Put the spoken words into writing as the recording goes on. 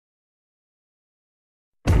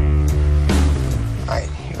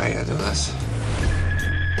us.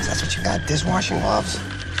 Is that what you got? Dishwashing gloves?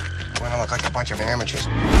 We're gonna look like a bunch of amateurs.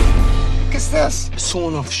 What's this? A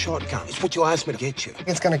sawn-off shotgun. It's what you asked me to get you.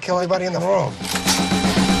 It's gonna kill everybody in the room.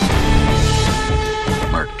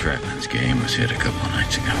 Mark Trapman's game was hit a couple of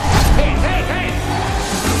nights ago. Hey, hey,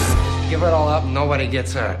 hey! Give it all up, nobody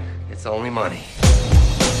gets hurt. It's only money.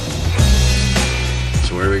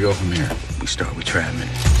 So where do we go from here? We start with Trapman.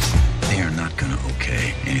 They are not gonna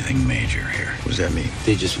okay anything major here. What does that mean?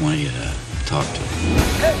 They just want you to talk to him.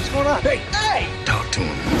 Hey, what's going on? Hey, hey! Talk to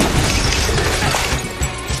him.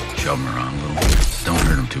 Shove him around a little. Don't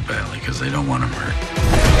hurt him too badly, because they don't want him hurt.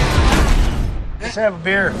 Let's have a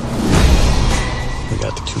beer. We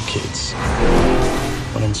got the 2 kids.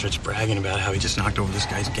 One of them starts bragging about how he just knocked over this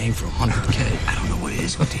guy's game for $100K. I don't know what it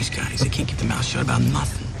is with these guys. They can't keep their mouth shut about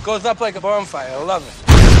nothing. Goes up like a bonfire. I love it.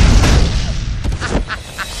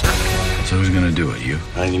 So who's gonna do it, you?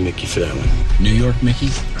 I need Mickey for that one. New York Mickey?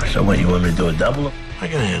 So what, you want me to do a double? I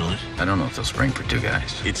can handle it. I don't know if they'll spring for 2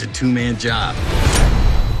 guys. It's a 2-man job.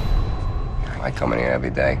 I come in here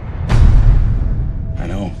every day. I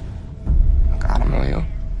know. God, I don't know you.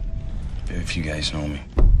 Very few guys know me.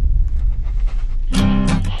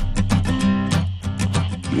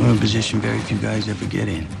 You're in a position very few guys ever get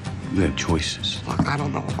in. You have choices. Look, I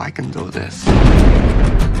don't know if I can do this.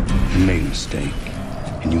 You made a mistake,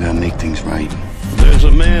 and you gotta make things right. There's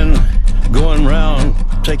a man going round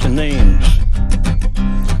taking names,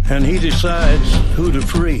 and he decides who to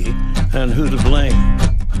free and who to blame.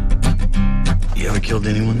 You ever killed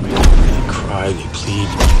anyone? They cry, they plead,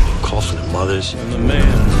 they call for their mothers. And the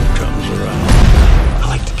man comes around. I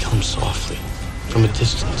like to kill them softly, from a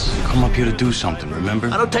distance. You come up here to do something, remember?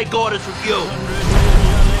 I don't take orders from you.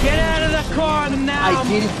 Get out of the car now! I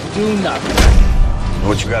didn't do nothing. Know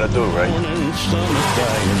what you gotta do, right?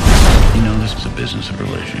 You know, this is a business of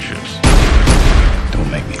relationships. Don't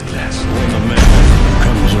make me less. When the man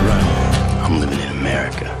comes around. I'm living in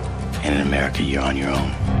America, and in America, you're on your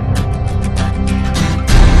own.